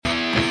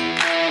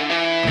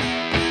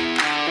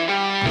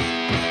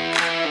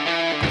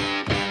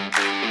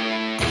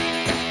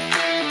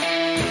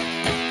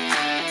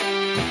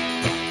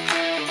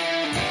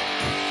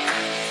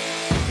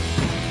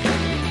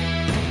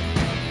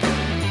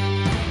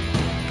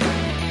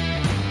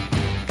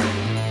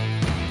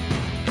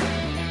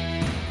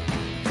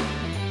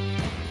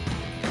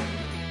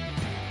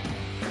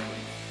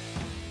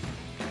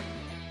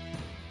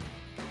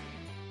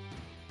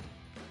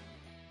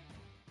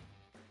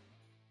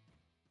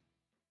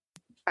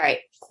All right.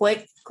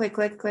 Quick.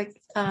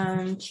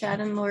 Chad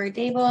and Lori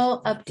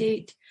Daybell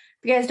update.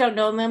 If you guys don't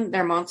know them,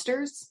 they're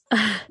monsters.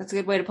 That's a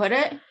good way to put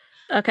it.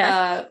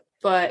 Okay.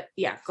 But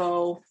yeah,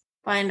 go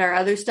find our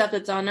other stuff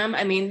that's on them.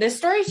 I mean, this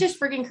story's just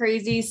freaking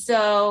crazy.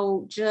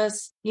 So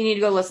just, you need to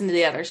go listen to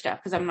the other stuff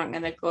because I'm not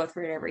going to go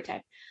through it every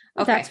time.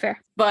 Okay. That's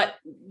fair. But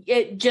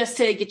just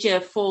to get you a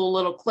full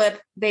little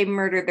clip, they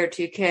murdered their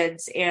 2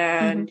 kids,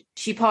 and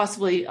she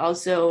possibly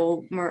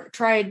also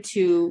tried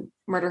to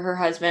murder her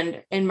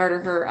husband and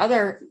murder her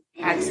other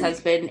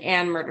ex-husband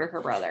and murder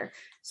her brother.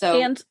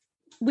 So, and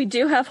we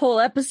do have whole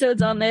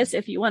episodes on this.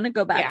 If you want to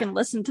go back and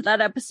listen to that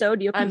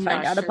episode, you can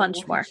find out a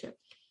bunch more.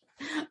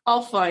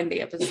 I'll find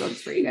the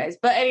episodes for you guys.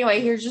 But anyway,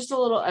 here's just a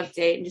little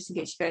update, just in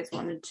case you guys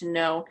wanted to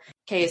know.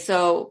 Okay,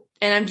 so,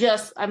 and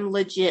I'm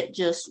legit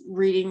just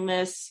reading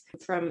this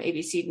from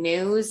ABC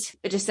News.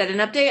 It just said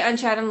an update on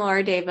Chad and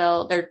Laura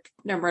Daybell, their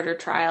murder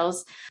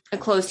trials. A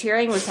closed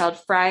hearing was held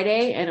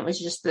Friday, and it was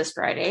just this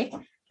Friday,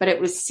 but it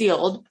was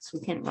sealed, so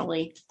we can't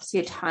really see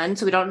a ton.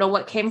 So we don't know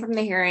what came from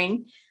the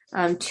hearing.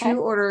 2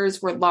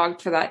 orders were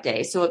logged for that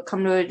day. So it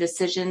come to a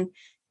decision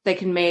they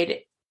can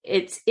made.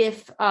 It's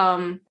if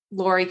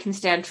Lori can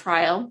stand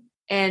trial,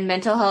 and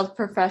mental health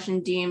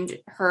profession deemed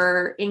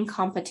her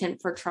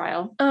incompetent for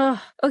trial.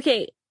 Oh,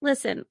 okay.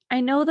 Listen,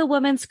 I know the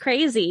woman's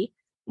crazy,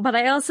 but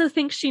I also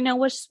think she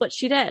knows what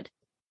she did.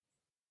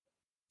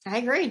 I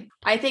agree.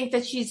 I think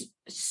that she's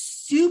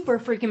super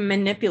freaking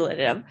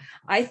manipulative.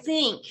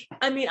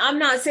 I'm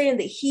not saying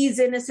that he's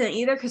innocent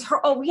either, because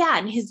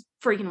and his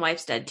freaking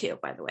wife's dead too,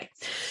 by the way.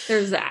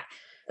 There's that.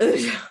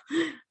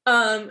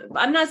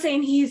 I'm not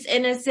saying he's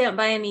innocent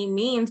by any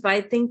means, but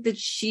I think that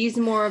she's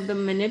more of the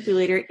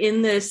manipulator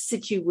in this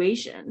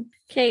situation.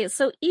 Okay,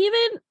 so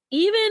even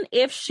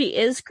if she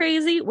is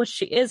crazy, which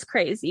she is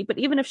crazy, but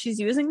even if she's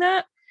using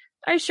that,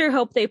 I sure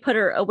hope they put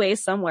her away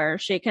somewhere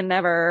she can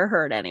never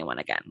hurt anyone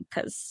again.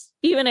 Because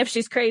even if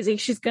she's crazy,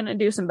 she's gonna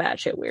do some bad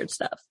shit, weird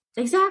stuff.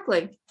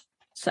 Exactly.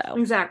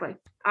 Exactly.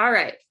 All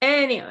right.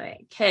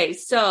 Anyway, okay,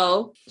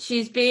 so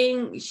she's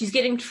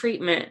getting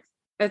treatment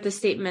at the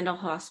state mental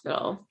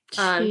hospital.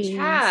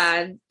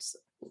 Chad's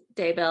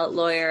Daybell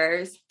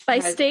lawyers. By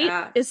state,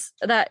 is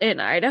that in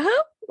Idaho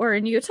or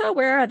in Utah?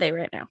 Where are they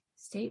right now?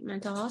 State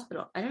mental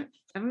hospital. I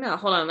don't know.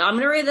 Hold on. I'm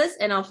going to read this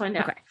and I'll find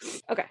out.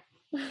 Okay.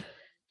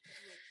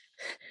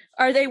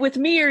 Are they with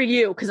me or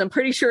you? Because I'm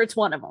pretty sure it's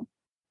one of them.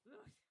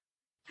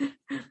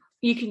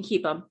 You can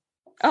keep them.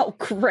 Oh,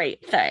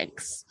 great.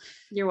 Thanks.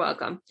 You're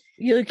welcome.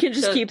 You can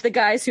just keep the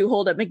guys who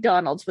hold at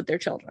McDonald's with their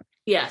children.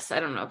 Yes. I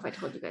don't know if I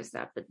told you guys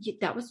that, but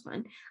that was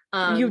fun.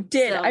 You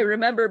did. I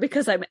remember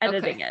because I'm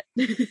editing it.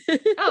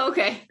 Oh,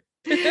 okay.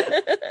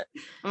 I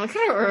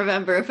kind of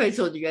remember if I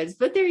told you guys,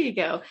 but there you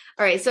go.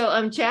 All right.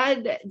 So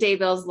Chad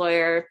Daybell's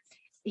lawyer,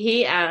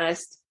 he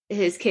asked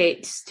his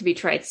case to be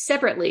tried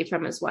separately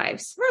from his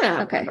wife's. I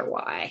don't remember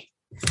why.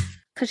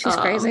 Because she's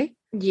crazy?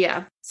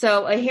 Yeah.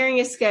 So a hearing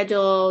is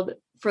scheduled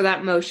for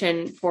that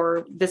motion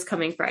for this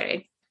coming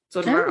Friday.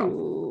 So tomorrow.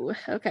 Ooh,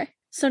 okay.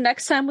 So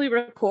next time we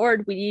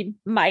record, we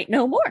might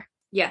know more.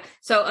 Yeah.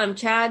 So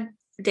Chad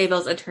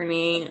Daybell's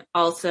attorney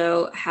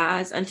also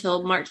has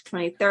until March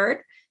 23rd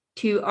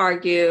to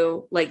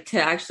argue,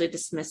 to actually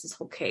dismiss his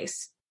whole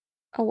case.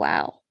 Oh,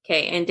 wow.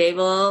 Okay. And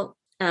Daybell,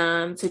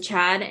 so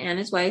Chad and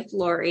his wife,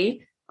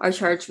 Lori, are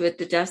charged with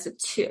the deaths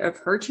of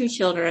her 2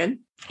 children.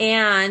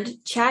 And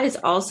Chad is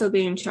also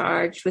being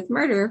charged with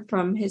murder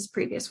from his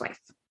previous wife,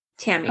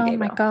 Tammy Daybell. Oh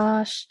my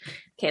gosh.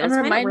 Okay, let's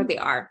find out where they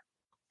are.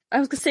 I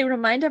was going to say,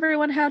 remind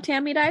everyone how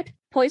Tammy died.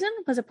 Poison?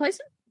 Was it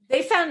poison?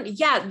 They found,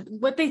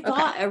 what they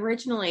thought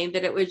originally,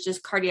 that it was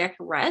just cardiac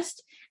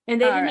arrest. And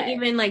they didn't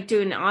even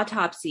do an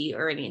autopsy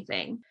or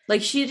anything.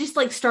 She just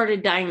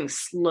started dying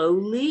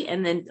slowly,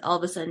 and then all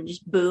of a sudden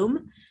just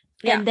boom.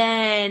 Yeah.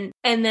 And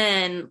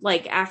then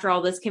after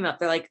all this came up,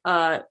 they're like,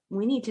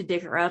 we need to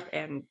dig her up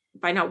and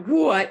find out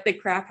what the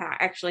crap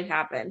actually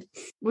happened,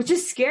 which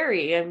is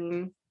scary. I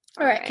mean,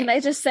 all right. Can I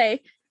just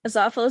say, as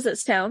awful as it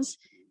sounds,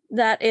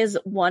 that is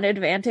one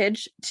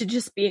advantage to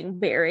just being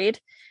buried.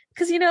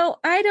 Because,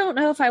 I don't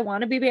know if I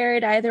want to be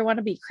buried. I either want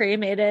to be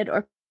cremated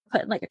or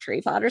put in a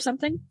tree pot or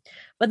something.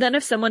 But then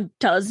if someone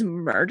does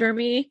murder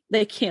me,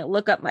 they can't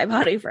look up my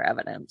body for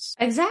evidence.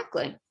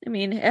 Exactly. I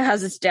mean, it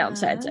has its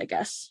downsides, I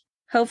guess.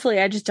 Hopefully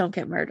I just don't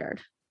get murdered.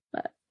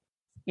 But,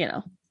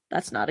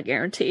 that's not a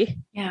guarantee.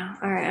 Yeah.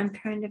 All right. I'm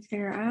trying to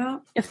figure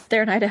out if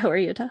they're in Idaho or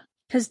Utah.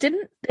 Because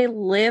didn't they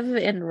live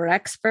in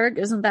Rexburg?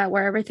 Isn't that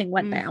where everything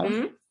went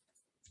down?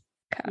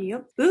 Okay.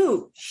 Yep.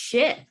 Ooh,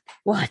 shit.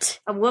 What?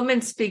 A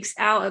woman speaks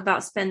out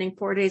about spending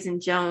 4 days in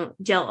jail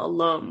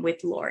alone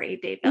with Lori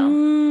Daybell.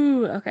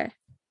 Ooh, okay.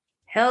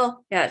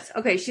 Hell yes.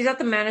 Okay, she's at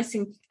the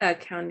Madison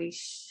County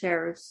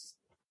Sheriff's.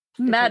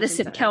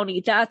 Madison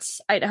County. That's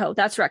Idaho.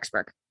 That's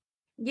Rexburg.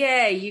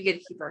 Yeah, you get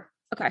to keep her.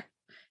 Okay.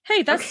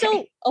 Hey, that's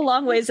still a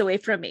long ways away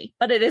from me,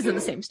 but it is in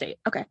the same state.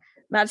 Okay.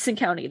 Madison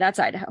County. That's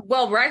Idaho.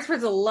 Well,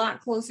 Rexburg's a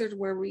lot closer to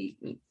where we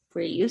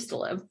used to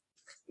live.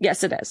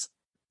 Yes, it is.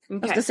 Okay. I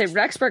was going to say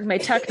Rexburg may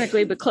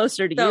technically be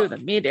closer to you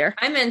than me, dear.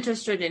 I'm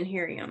interested in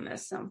hearing on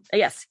this. So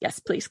yes,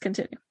 please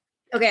continue.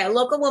 Okay, a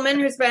local woman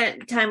who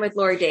spent time with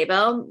Lori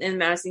Daybell in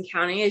Madison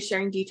County is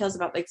sharing details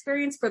about the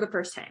experience for the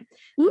first time.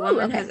 Ooh, the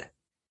woman okay. has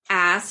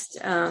asked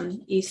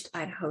East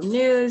Idaho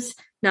News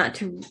not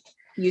to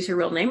use her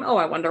real name. Oh,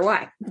 I wonder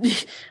why.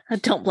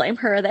 Don't blame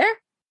her there.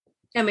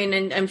 I mean,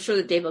 and I'm sure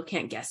that Daybell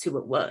can't guess who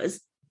it was,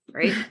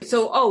 right?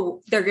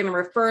 So, they're going to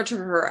refer to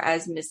her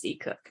as Missy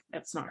Cook.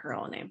 That's not her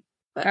real name.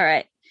 But all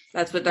right.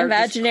 That's what they're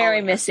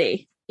imaginary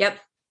Missy. Yep.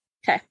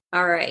 Okay.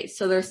 All right.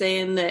 So they're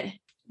saying that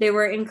they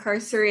were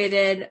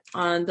incarcerated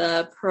on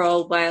the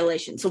parole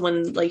violation. So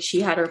when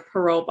she had her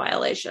parole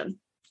violation.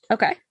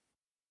 Okay.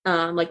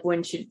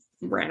 When she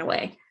ran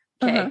away.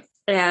 Okay. Uh-huh.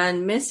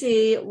 And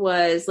Missy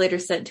was later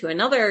sent to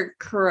another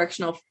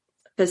correctional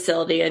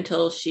facility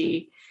until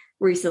she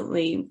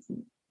recently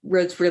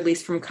was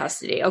released from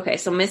custody. Okay.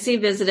 So Missy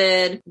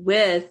visited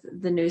with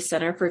the news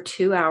center for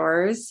 2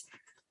 hours.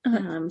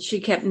 Uh-huh. She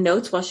kept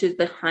notes while she was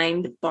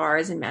behind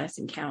bars in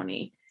Madison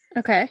County.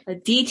 Okay.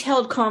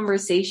 Detailed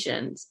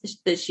conversations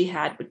that she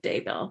had with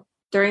Daybell.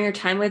 During her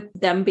time with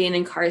them being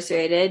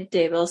incarcerated,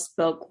 Daybell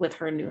spoke with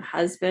her new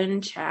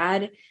husband,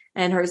 Chad,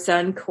 and her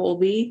son,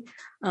 Colby,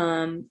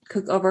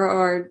 cook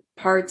over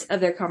parts of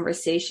their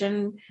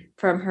conversation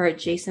from her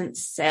adjacent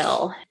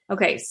cell.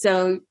 Okay,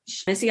 so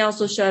Missy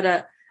also showed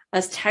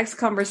us text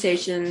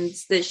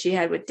conversations that she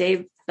had with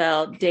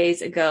Daybell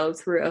days ago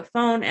through a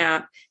phone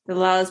app that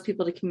allows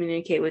people to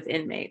communicate with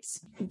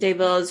inmates.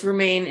 Daybell's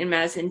remain in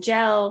Madison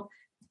jail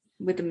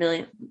with $1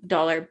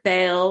 million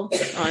bail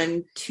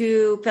on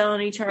 2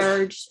 felony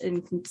charges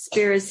and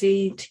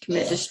conspiracy to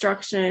commit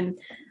destruction,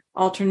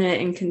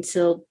 alternate and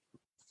concealed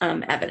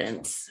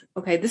evidence.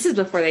 Okay, this is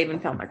before they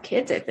even found their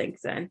kids, I think,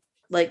 then.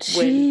 When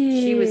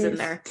she was in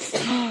there.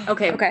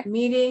 Okay.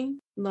 Meeting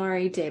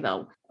Lori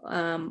Daybell.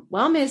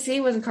 While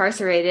Missy was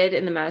incarcerated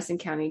in the Madison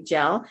County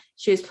Jail,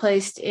 she was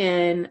placed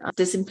in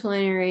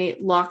disciplinary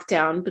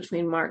lockdown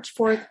between March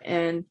 4th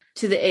and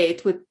to the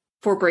 8th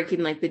for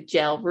breaking the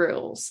jail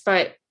rules.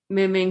 But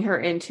moving her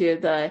into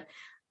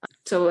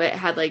so it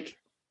had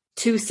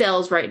 2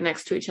 cells right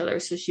next to each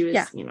other. So she was,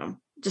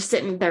 just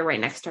sitting there right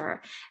next to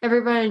her.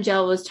 Everybody in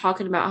jail was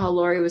talking about how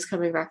Lori was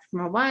coming back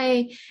from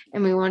Hawaii,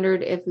 and we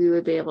wondered if we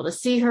would be able to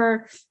see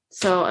her.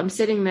 So I'm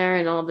sitting there,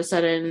 and all of a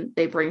sudden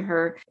they bring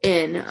her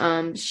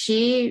in.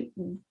 She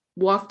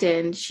walked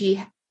in.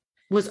 She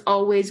was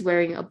always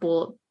wearing a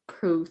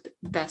bulletproof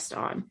vest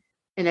on,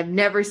 and I've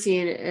never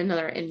seen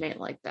another inmate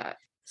like that.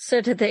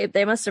 So did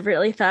they must have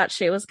really thought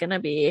she was going to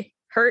be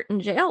hurt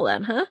in jail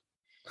then, huh?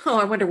 Oh,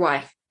 I wonder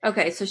why.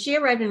 Okay, so she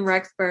arrived in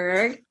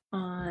Rexburg,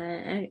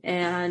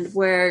 and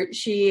where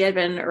she had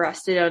been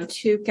arrested on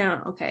 2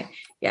 counts. Okay,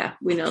 yeah,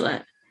 we know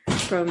that.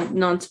 From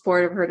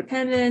non-support of her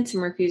dependents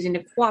and refusing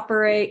to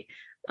cooperate.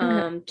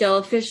 Jail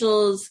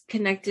officials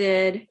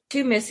connected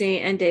to Missy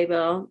and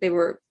Daybell.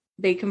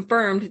 They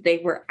confirmed they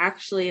were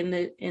actually in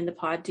the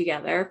pod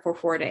together for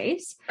 4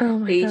 days. Oh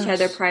my They each gosh. had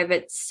their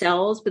private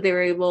cells, but they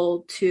were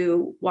able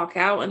to walk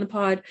out in the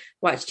pod,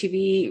 watch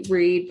TV,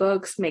 read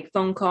books, make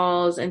phone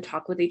calls, and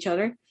talk with each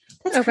other.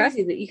 That's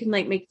crazy that you can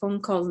make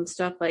phone calls and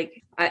stuff.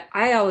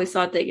 I always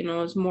thought that, it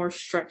was more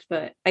strict,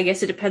 but I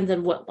guess it depends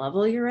on what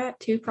level you're at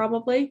too,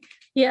 probably.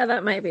 Yeah,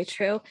 that might be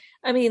true.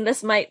 I mean,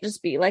 this might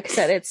just be, like I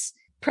said, it's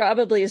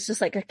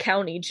just a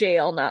county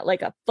jail, not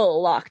a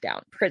full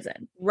lockdown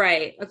prison.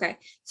 Right. Okay.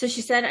 So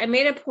she said, I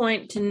made a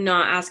point to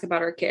not ask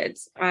about her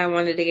kids. I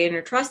wanted to gain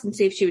her trust and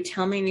see if she would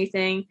tell me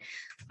anything.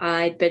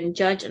 I'd been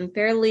judged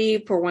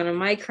unfairly for one of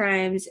my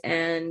crimes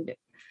and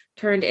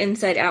turned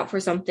inside out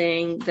for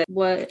something that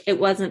it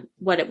wasn't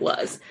what it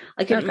was.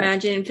 I can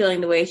imagine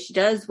feeling the way she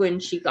does when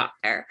she got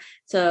there.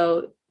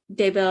 So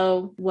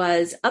Daybell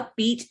was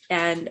upbeat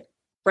and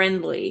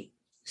friendly,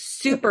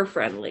 super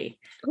friendly.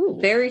 Ooh.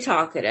 Very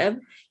talkative.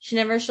 She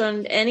never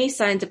showed any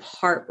signs of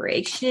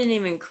heartbreak. She didn't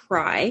even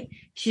cry.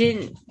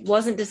 She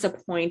wasn't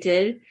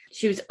disappointed.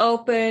 She was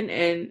open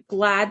and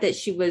glad that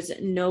she was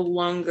no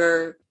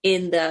longer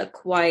in the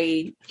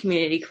Kauai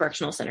Community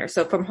Correctional Center.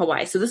 So from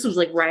Hawaii. So this was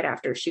right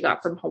after she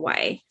got from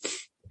Hawaii.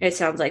 It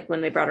sounds like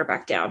when they brought her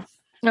back down.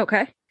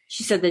 Okay.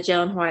 She said the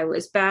jail in Hawaii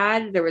was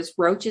bad. There was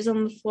roaches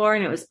on the floor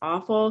and it was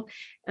awful.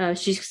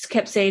 She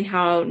kept saying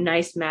how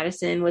nice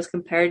Madison was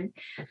compared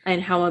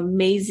and how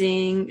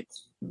amazing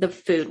the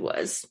food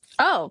was.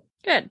 Oh,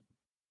 good.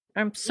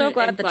 I'm so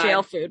glad the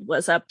jail food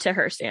was up to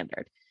her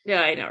standard.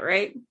 Yeah, I know,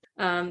 right?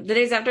 The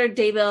days after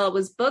Daybell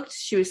was booked,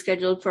 she was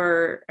scheduled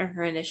for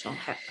her initial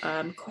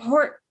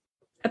court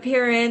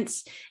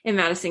appearance in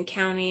Madison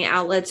County.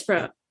 Outlets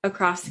from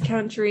across the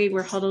country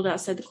were huddled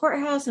outside the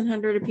courthouse, and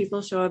hundreds of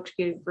people show up to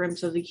get a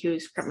glimpse of the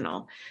accused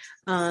criminal.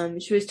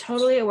 She was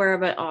totally aware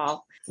of it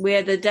all. We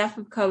had the death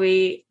of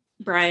Kobe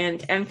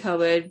Bryant and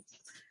COVID,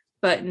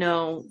 but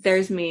no,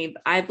 there's me.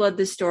 I bled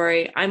the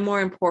story. I'm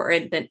more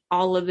important than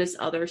all of this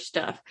other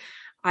stuff.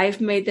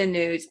 I've made the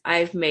news.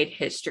 I've made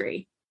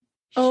history.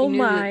 Oh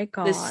my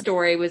God. This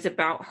story was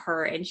about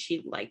her and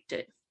she liked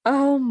it.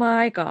 Oh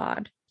my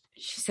God.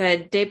 She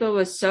said Daybell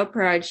was so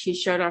proud. She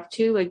showed off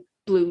too,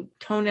 blue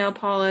toenail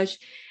polish,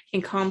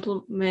 and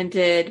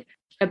complimented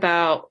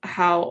about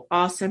how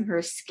awesome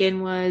her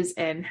skin was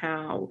and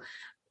how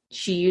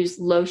She used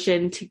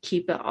lotion to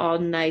keep it all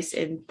nice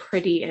and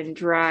pretty and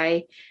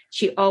dry.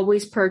 She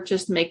always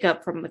purchased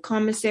makeup from the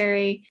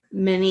commissary.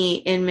 Many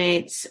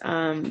inmates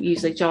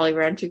use like Jolly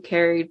Rancher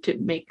carry to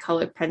make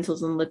colored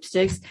pencils and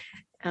lipsticks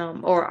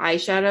or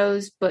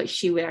eyeshadows, but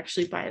she would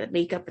actually buy the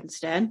makeup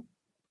instead.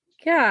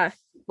 Yeah.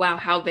 Wow,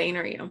 how vain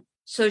are you?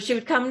 So she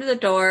would come to the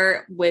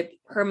door with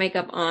her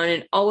makeup on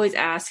and always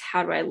ask,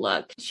 how do I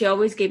look? She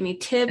always gave me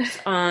tips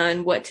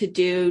on what to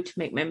do to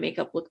make my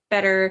makeup look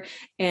better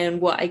and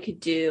what I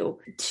could do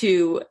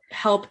to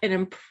help and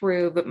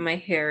improve my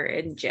hair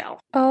in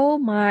jail. Oh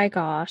my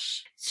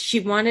gosh.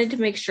 She wanted to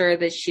make sure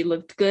that she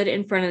looked good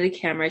in front of the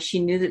camera. She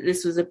knew that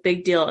this was a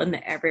big deal and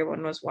that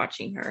everyone was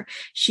watching her.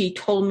 She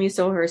told me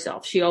so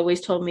herself. She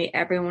always told me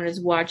everyone is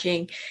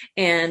watching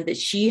and that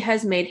she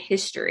has made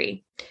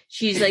history.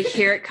 She's like,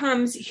 here it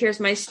comes. Here's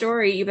my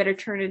story. You better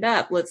turn it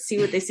up. Let's see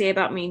what they say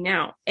about me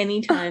now.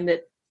 Anytime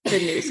that the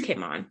news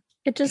came on.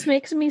 It just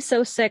makes me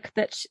so sick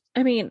that,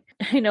 I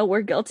know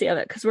we're guilty of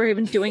it because we're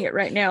even doing it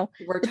right now.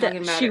 We're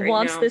talking about she it right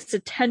wants now. this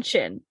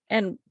attention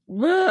and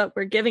we're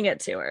giving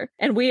it to her.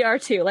 And we are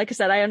too. Like I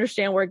said, I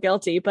understand we're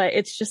guilty, but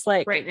it's just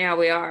like. Right now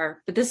we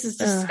are. But this is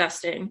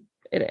disgusting.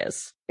 It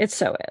is. It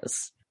so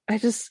is.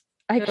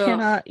 I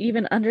cannot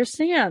even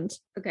understand.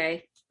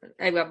 Okay.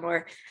 I've got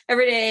more.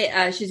 Every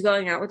day she's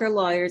going out with her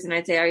lawyers and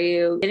I'd say, are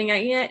you getting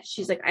out yet?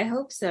 She's like, I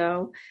hope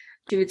so.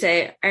 She would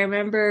say, I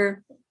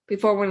remember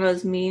before one of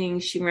those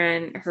meetings, she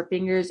ran her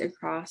fingers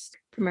across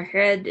from her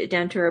head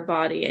down to her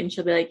body. And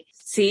she'll be like,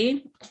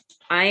 see,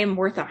 I am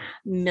worth $1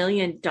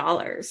 million.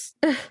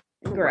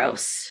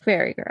 Gross.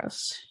 Very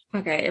gross.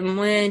 Okay. And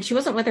when she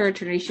wasn't with her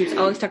attorney, she was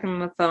always talking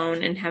on the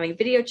phone and having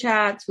video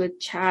chats with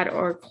Chad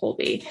or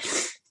Colby,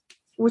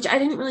 which I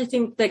didn't really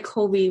think that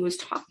Colby was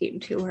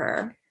talking to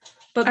her.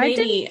 But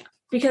maybe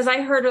because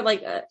I heard it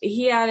like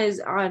he had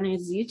on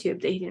his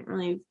YouTube that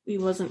he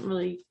wasn't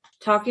really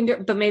talking to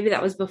her, but maybe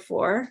that was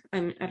before. I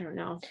don't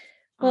know.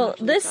 Well,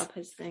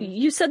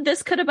 you said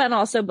this could have been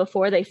also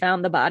before they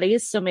found the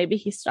bodies, so maybe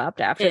he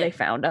stopped after they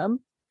found them.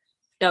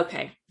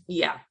 Okay.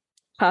 Yeah.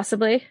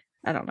 Possibly.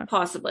 I don't know.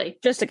 Possibly.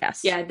 Just a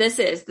guess. Yeah, this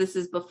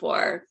is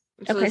before.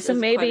 Okay, so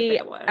maybe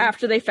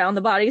after they found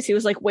the bodies, he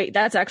was like, wait,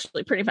 that's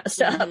actually pretty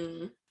messed up.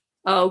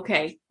 Oh,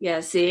 okay.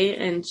 Yeah, see?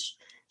 And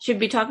she'd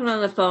be talking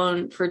on the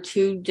phone for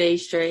 2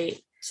 days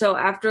straight. So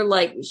after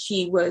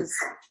she was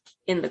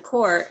in the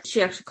court,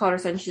 she actually called her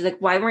son. She's like,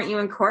 why weren't you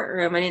in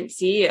courtroom? I didn't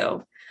see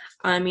you.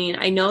 I mean,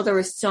 I know there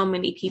was so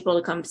many people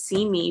to come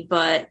see me,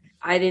 but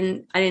I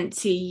didn't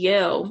see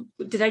you.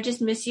 Did I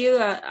just miss you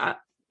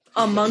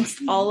amongst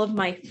all of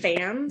my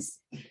fans?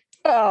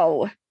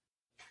 Oh.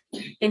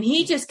 And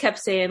he just kept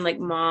saying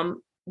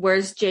Mom,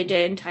 where's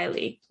JJ and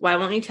Tylee? Why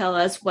won't you tell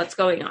us what's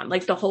going on?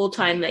 The whole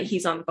time that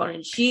he's on the phone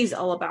and she's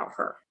all about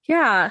her.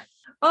 Yeah.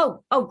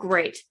 Oh,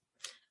 great.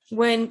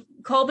 When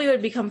Colby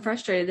would become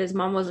frustrated, his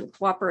mom wasn't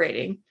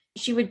cooperating,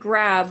 she would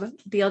grab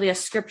the LDS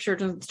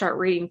scriptures and start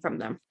reading from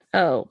them.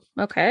 Oh,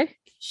 okay.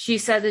 She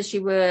said that she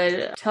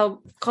would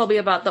tell Colby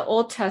about the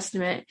Old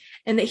Testament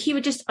and that he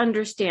would just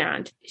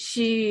understand.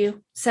 She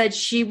said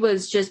she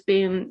was just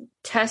being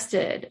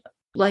tested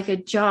like a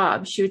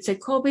job. She would say,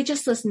 Colby,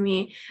 just listen to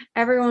me.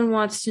 Everyone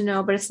wants to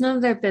know, but it's none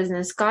of their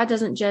business. God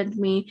doesn't judge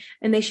me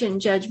and they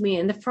shouldn't judge me.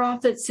 And the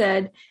prophet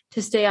said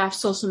to stay off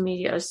social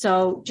media.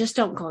 So just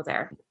don't go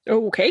there.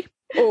 Okay.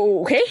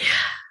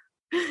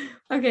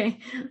 Okay.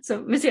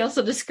 So Missy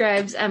also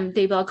describes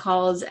Daybell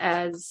calls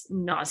as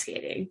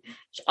nauseating.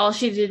 All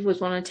she did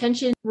was want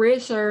attention,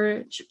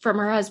 research from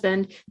her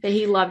husband that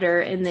he loved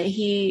her and that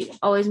he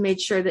always made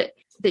sure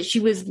that she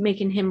was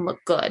making him look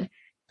good.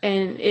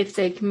 And if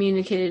they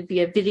communicated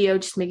via video,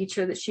 just making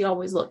sure that she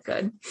always looked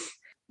good.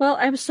 Well,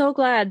 I'm so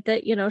glad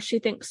that, she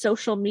thinks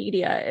social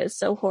media is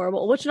so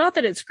horrible, which not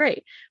that it's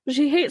great, but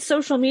she hates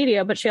social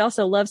media, but she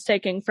also loves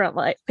taking front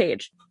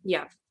page.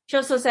 Yeah. She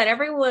also said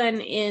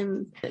everyone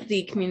in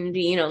the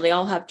community, they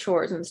all have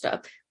chores and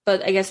stuff.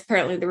 But I guess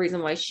apparently the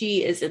reason why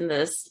she is in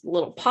this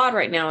little pod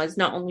right now is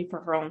not only for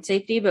her own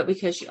safety, but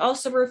because she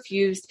also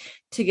refused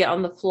to get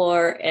on the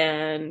floor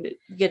and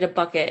get a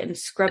bucket and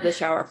scrub the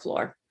shower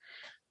floor.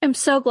 I'm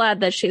so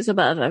glad that she's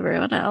above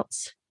everyone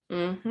else.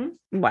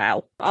 Mm-hmm.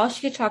 Wow. All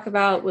she could talk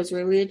about was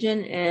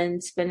religion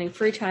and spending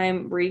free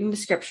time reading the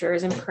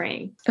scriptures and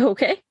praying.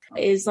 Okay.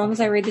 As long as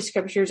I read the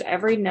scriptures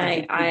every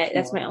night,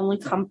 that's my only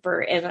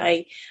comfort. And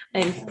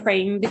I'm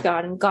praying to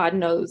God, and God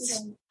knows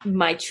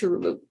my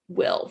true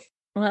will.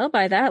 Well,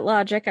 by that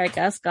logic, I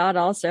guess God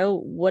also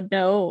would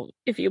know,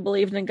 if you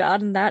believed in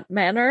God in that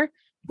manner,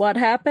 what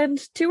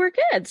happened to her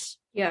kids.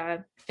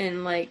 Yeah.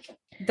 And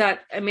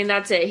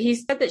that's it. He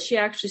said that she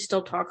actually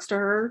still talks to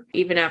her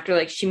even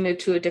after she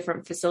moved to a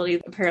different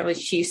facility. Apparently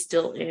she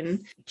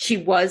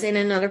was in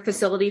another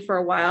facility for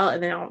a while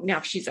and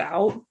now she's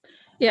out.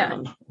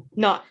 Yeah.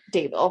 Not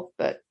Daybell,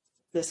 but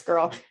this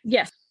girl.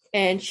 Yes.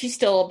 And she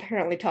still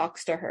apparently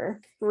talks to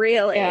her.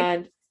 Really?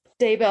 And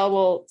Daybell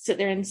will sit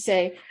there and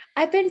say,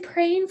 I've been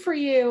praying for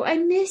you. I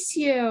miss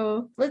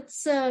you.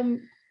 Let's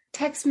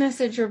text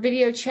message or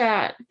video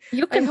chat.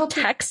 You can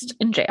text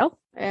in jail?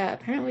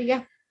 Apparently,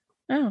 yeah.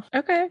 Oh,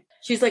 okay.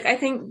 She's like, I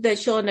think that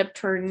she'll end up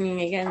turning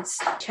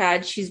against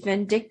Chad. She's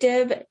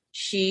vindictive,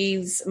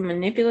 she's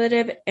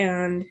manipulative,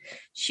 and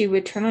she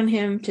would turn on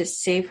him to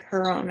save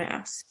her own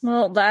ass.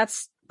 Well,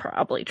 that's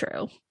probably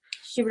true.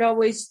 She would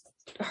always,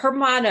 her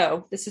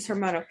motto, this is her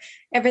motto,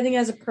 everything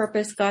has a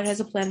purpose, God has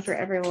a plan for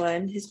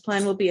everyone. His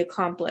plan will be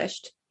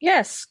accomplished.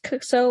 Yes.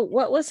 So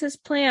what was his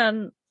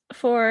plan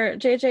for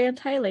JJ and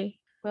Tylee?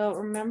 Well,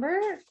 remember?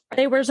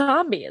 They were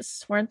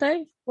zombies, weren't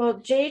they? Well,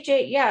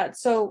 JJ, yeah,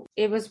 so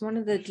it was one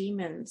of the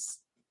demons.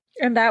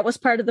 And that was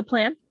part of the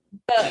plan?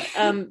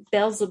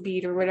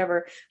 Beelzebub or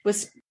whatever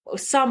was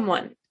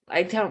someone,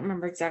 I don't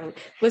remember exactly,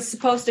 was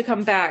supposed to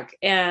come back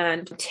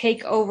and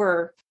take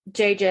over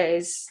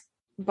JJ's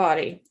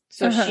body.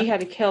 So she had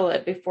to kill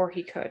it before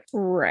he could.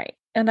 Right.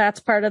 And that's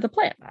part of the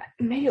plan.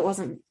 Maybe it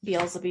wasn't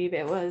Beelzebub,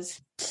 it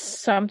was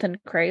something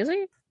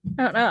crazy.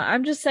 I don't know.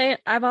 I'm just saying,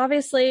 I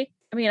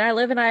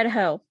live in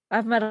Idaho.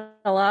 I've met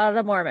a lot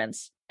of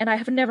Mormons, and I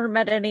have never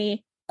met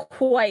any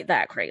quite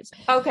that crazy.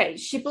 Okay,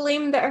 she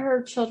believed that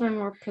her children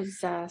were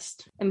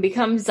possessed and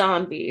become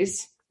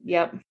zombies.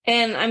 Yep.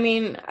 And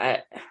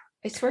I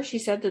swear she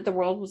said that the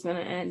world was going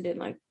to end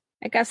in I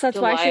guess that's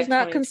July why she's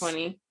not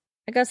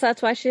I guess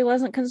that's why she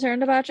wasn't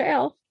concerned about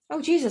jail.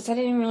 Oh, Jesus, I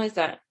didn't even realize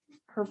that.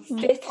 Her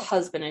fifth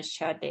husband is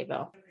Chad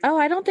Daybell. Oh,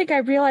 I don't think I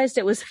realized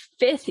it was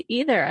fifth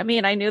either. I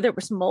mean, I knew there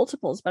was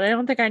multiples, but I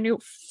don't think I knew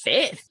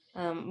fifth.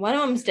 One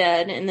of them's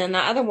dead, and then the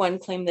other one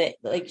claimed that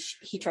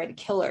he tried to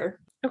kill her.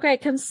 Okay,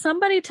 can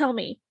somebody tell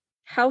me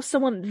how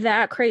someone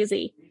that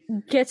crazy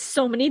gets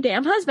so many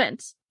damn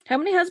husbands? How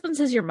many husbands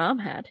has your mom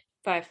had?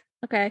 5.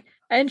 Okay,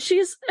 and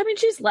she's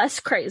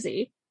less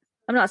crazy.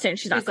 I'm not saying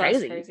she's not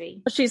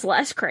crazy, but she's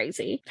less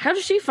crazy. How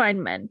does she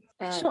find men?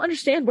 I just don't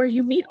understand where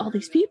you meet all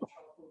these people.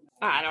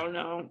 I don't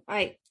know.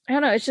 I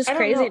don't know. It's just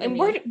crazy. And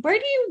where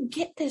do you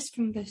get this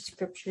from the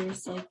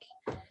scriptures?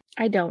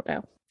 I don't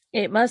know.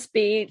 It must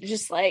be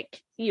just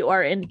you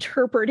are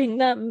interpreting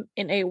them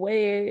in a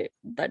way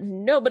that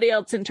nobody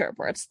else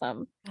interprets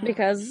them.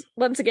 Because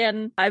once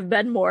again, I've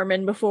been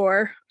Mormon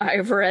before.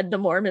 I've read the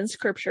Mormon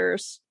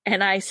scriptures,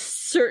 and I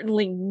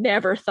certainly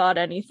never thought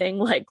anything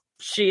like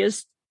she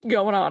is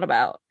going on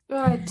about.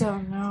 I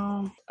don't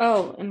know.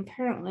 Oh, and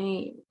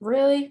apparently,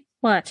 really?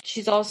 What?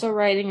 She's also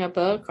writing a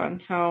book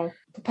on how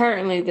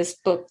apparently this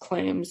book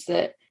claims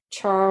that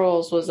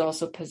Charles was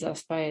also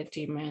possessed by a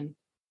demon.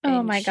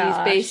 Oh my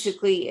gosh. She's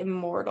basically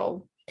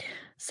immortal.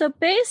 So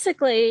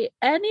basically,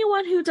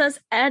 anyone who does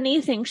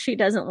anything she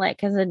doesn't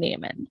like is a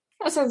demon.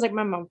 That sounds like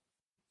my mom.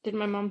 Did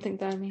my mom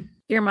think that of me?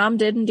 Your mom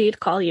did indeed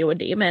call you a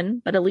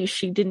demon, but at least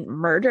she didn't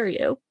murder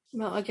you.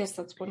 Well, I guess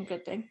that's one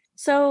good thing.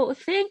 So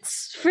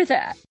thanks for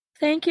that.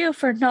 Thank you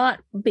for not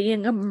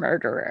being a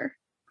murderer.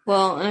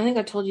 Well, and I think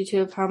I told you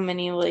too of how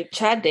many,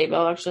 Chad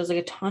Daybell actually has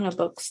a ton of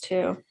books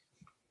too.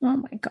 Oh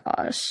my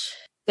gosh.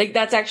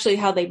 That's actually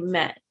how they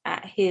met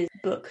at his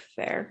book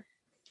fair.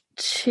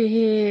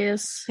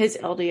 Jeez. His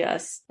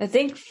LDS. I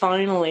think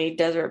finally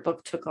Desert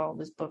Book took all of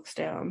his books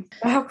down.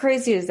 How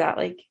crazy is that?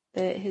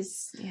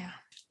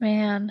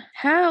 Man,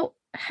 how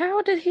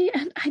did he,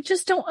 and I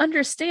just don't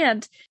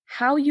understand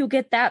how you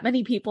get that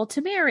many people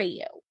to marry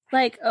you.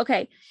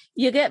 Okay,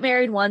 you get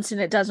married once and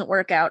it doesn't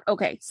work out.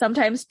 Okay,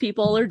 sometimes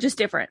people are just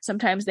different.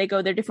 Sometimes they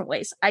go their different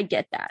ways. I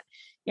get that.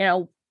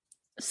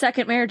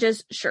 Second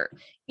marriages, sure.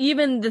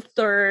 Even the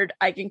third,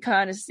 I can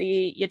kind of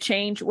see you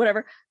change,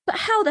 whatever. But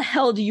how the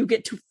hell do you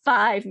get to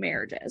 5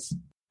 marriages?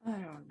 I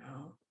don't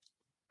know.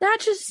 That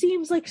just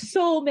seems like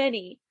so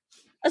many,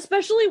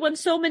 especially when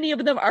so many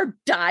of them are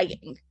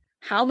dying.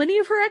 How many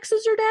of her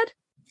exes are dead?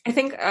 I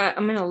think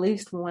at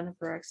least one of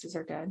her exes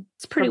are dead.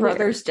 It's pretty her weird.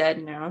 brother's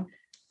dead now.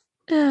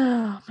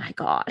 Oh my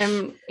gosh.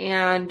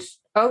 And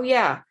oh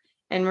yeah.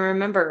 And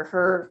remember,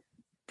 her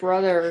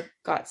brother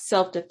got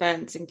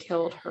self-defense and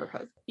killed her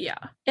husband. Yeah.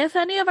 If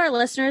any of our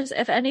listeners,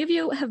 if any of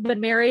you have been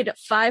married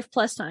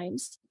 5+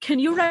 times, can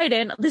you write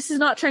in? This is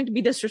not trying to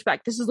be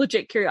disrespect. This is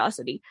legit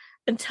curiosity.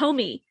 And tell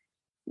me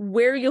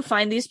where you'll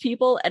find these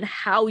people and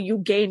how you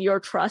gain your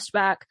trust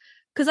back.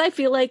 Because I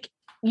feel like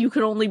you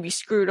can only be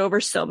screwed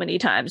over so many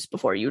times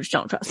before you just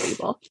don't trust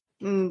people.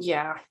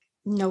 Yeah.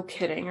 No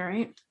kidding,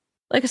 right?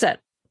 Like I said,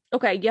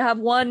 okay, you have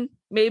 1,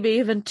 maybe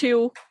even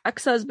 2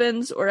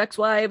 ex-husbands or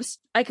ex-wives.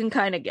 I can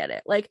kind of get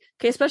it. Okay,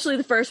 especially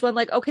the first one,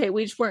 okay,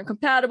 we just weren't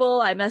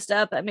compatible. I messed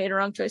up. I made a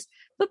wrong choice.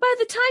 But by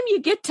the time you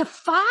get to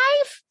 5,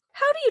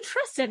 how do you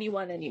trust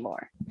anyone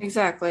anymore?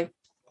 Exactly.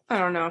 I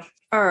don't know.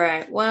 All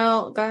right.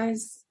 Well,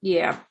 guys,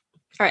 yeah.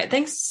 All right.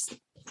 Thanks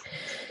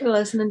for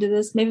listening to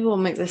this. Maybe we'll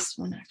make this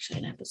one actually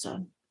an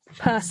episode.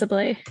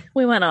 Possibly.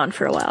 We went on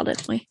for a while,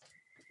 didn't we?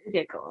 We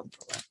did go on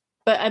for a while.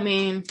 But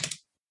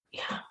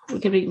yeah, we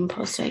could even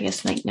post it, I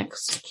guess,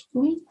 next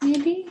week,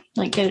 maybe.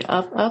 Get it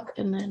up,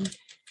 and then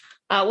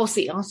we'll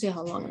see. I'll see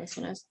how long this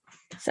one is.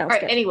 Sounds all right.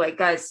 Good. Anyway,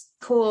 guys,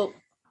 cool.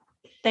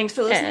 Thanks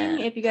for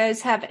listening. If you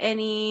guys have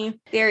any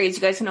theories,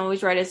 you guys can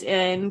always write us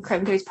in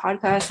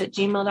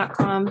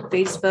crimetheoriespodcast@gmail.com,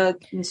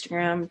 Facebook,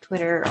 Instagram,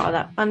 Twitter, all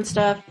that fun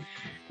stuff.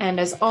 And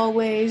as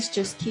always,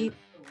 just keep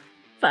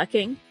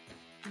fucking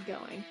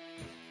going.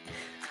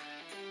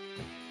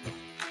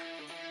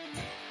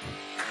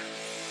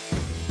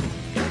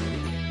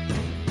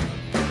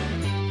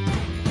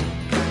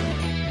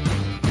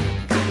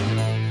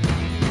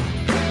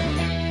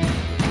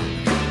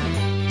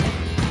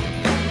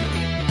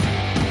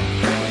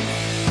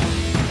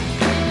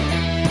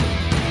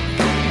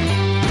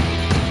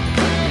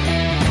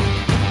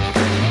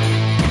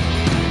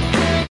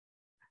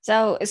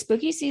 So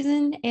spooky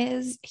season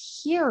is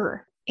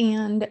here.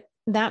 And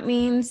that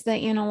means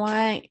that, you know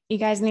what? You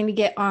guys need to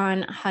get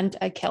on Hunt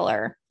a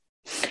Killer.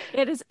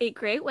 It is a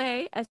great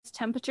way, as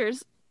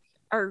temperatures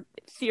are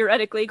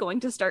theoretically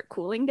going to start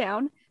cooling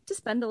down, to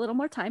spend a little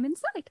more time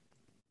inside.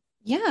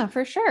 Yeah,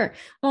 for sure.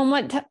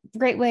 Well,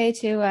 great way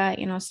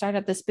to, start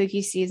up the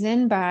spooky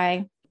season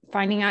by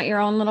finding out your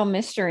own little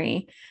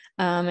mystery.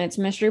 It's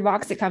a mystery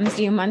box that comes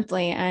to you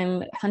monthly,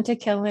 and Hunt a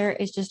Killer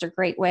is just a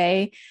great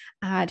way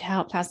to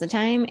help pass the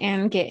time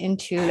and get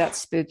into that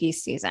spooky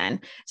season.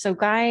 So,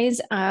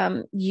 guys,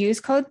 use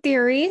code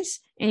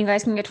Theories, and you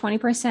guys can get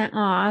 20%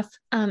 off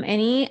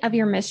any of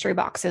your mystery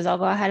boxes. I'll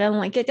go ahead and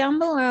link it down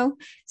below.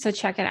 So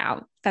check it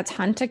out. That's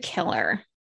Hunt a Killer.